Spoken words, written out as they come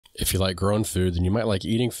If you like growing food, then you might like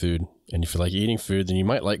eating food. And if you like eating food, then you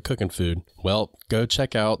might like cooking food. Well, go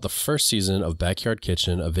check out the first season of Backyard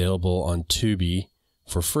Kitchen, available on Tubi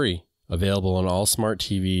for free. Available on all smart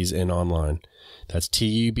TVs and online. That's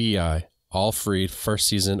TUBI, all free, first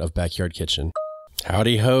season of Backyard Kitchen.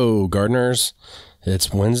 Howdy ho, gardeners.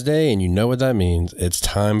 It's Wednesday, and you know what that means. It's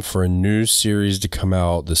time for a new series to come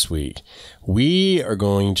out this week. We are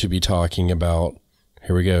going to be talking about,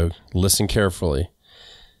 here we go, listen carefully,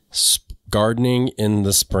 gardening in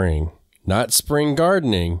the spring. Not spring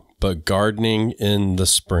gardening, but gardening in the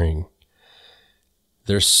spring.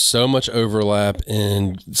 There's so much overlap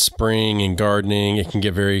in spring and gardening. It can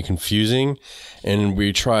get very confusing, and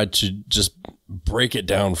we tried to just break it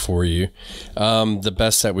down for you the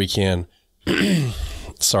best that we can.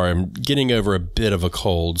 Sorry, I'm getting over a bit of a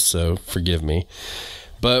cold, so forgive me.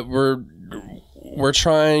 But we're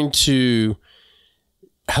trying to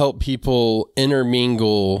help people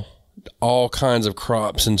intermingle all kinds of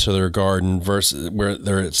crops into their garden versus where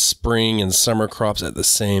they're spring and summer crops at the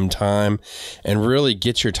same time, and really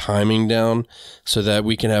get your timing down so that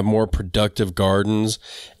we can have more productive gardens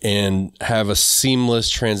and have a seamless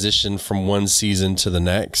transition from one season to the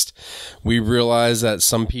next. We realize that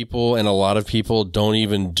some people, and a lot of people, don't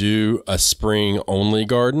even do a spring only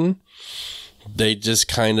garden. They just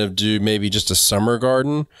kind of do maybe just a summer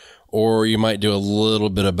garden, or you might do a little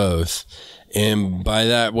bit of both. And by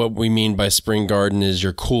that, what we mean by spring garden is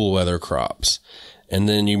your cool weather crops. And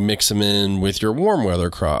then you mix them in with your warm weather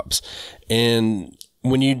crops. And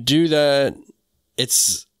when you do that,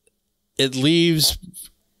 it leaves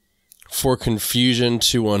for confusion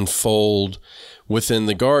to unfold within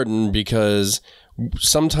the garden, because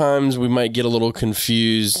sometimes we might get a little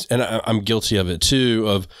confused, and I'm guilty of it too,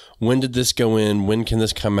 of when did this go in? When can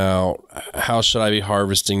this come out? How should I be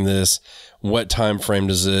harvesting this? What time frame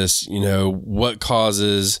does this, what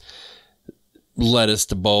causes lettuce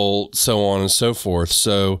to bolt, so on and so forth.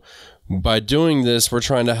 So by doing this, we're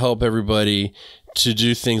trying to help everybody to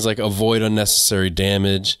do things like avoid unnecessary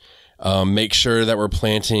damage, make sure that we're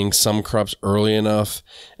planting some crops early enough,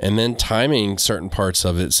 and then timing certain parts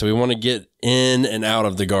of it. So we want to get in and out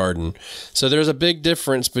of the garden. So there's a big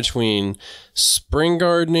difference between spring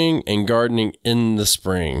gardening and gardening in the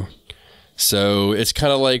spring. So it's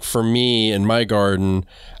kind of like, for me in my garden,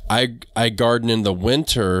 I garden in the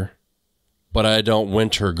winter, but I don't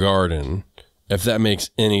winter garden, if that makes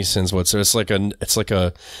any sense whatsoever. It's like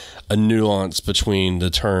a nuance between the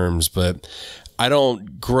terms, but I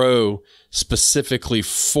don't grow specifically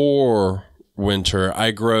for winter. I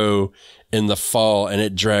grow in the fall, and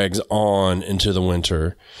it drags on into the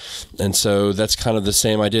winter. And so that's kind of the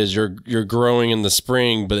same idea. Is you're growing in the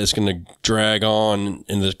spring, but it's going to drag on,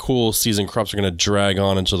 and the cool season crops are going to drag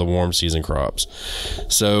on into the warm season crops.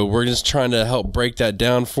 So we're just trying to help break that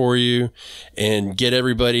down for you and get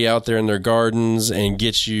everybody out there in their gardens and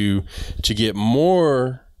get you to get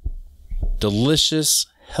more delicious,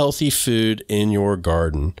 healthy food in your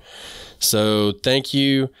garden. So thank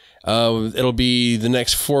you. It'll be the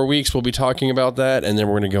next 4 weeks. We'll be talking about that, and then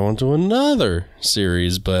we're going to go into another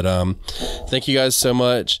series. But thank you guys so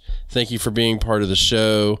much. Thank you for being part of the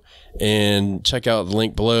show, and check out the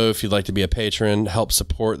link below if you'd like to be a patron, help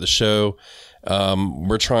support the show.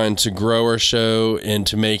 We're trying to grow our show and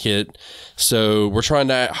to make it so we're trying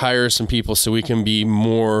to hire some people so we can be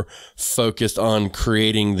more focused on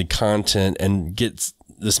creating the content and get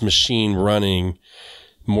this machine running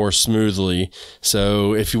more smoothly.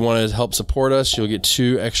 So if you want to help support us, you'll get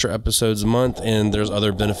 2 extra episodes a month, and there's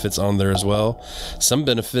other benefits on there as well. Some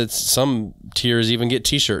tiers even get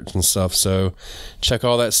t-shirts and stuff. So check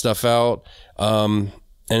all that stuff out. And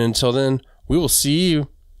until then, we will see you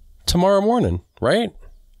tomorrow morning, right?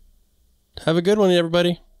 Have a good one,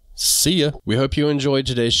 everybody. See ya. We hope you enjoyed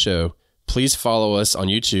today's show. Please follow us on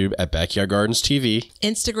YouTube at Backyard Gardens TV,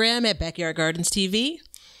 Instagram at Backyard Gardens TV,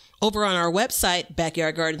 over on our website,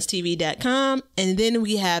 backyardgardenstv.com, and then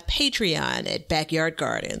we have Patreon at Backyard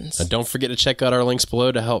Gardens. And don't forget to check out our links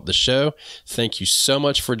below to help the show. Thank you so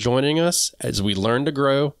much for joining us as we learn to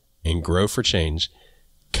grow and grow for change.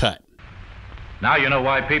 Cut. Now you know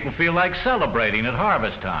why people feel like celebrating at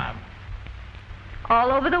harvest time.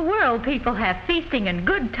 All over the world, people have feasting and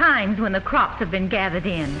good times when the crops have been gathered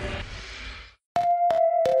in.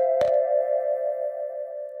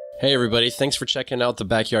 Hey, everybody. Thanks for checking out the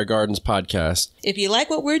Backyard Gardens podcast. If you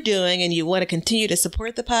like what we're doing and you want to continue to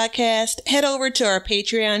support the podcast, head over to our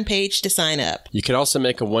Patreon page to sign up. You can also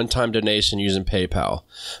make a one-time donation using PayPal.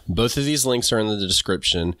 Both of these links are in the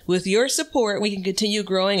description. With your support, we can continue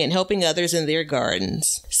growing and helping others in their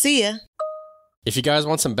gardens. See ya. If you guys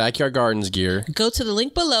want some Backyard Gardens gear, Go to the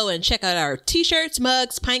link below and check out our t-shirts,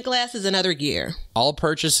 mugs, pint glasses, and other gear. all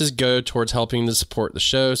purchases go towards helping to support the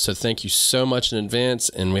show, so thank you so much in advance,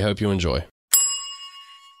 and we hope you enjoy.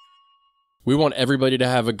 We want everybody to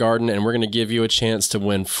have a garden, and we're going to give you a chance to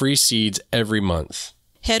win free seeds every month.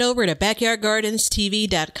 Head over to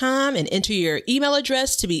backyardgardenstv.com and enter your email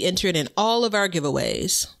address to be entered in all of our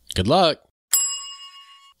giveaways. Good luck!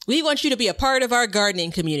 We want you to be a part of our gardening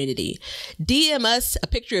community. DM us a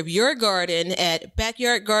picture of your garden at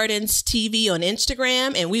Backyard Gardens TV on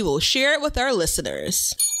Instagram, and we will share it with our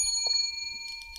listeners.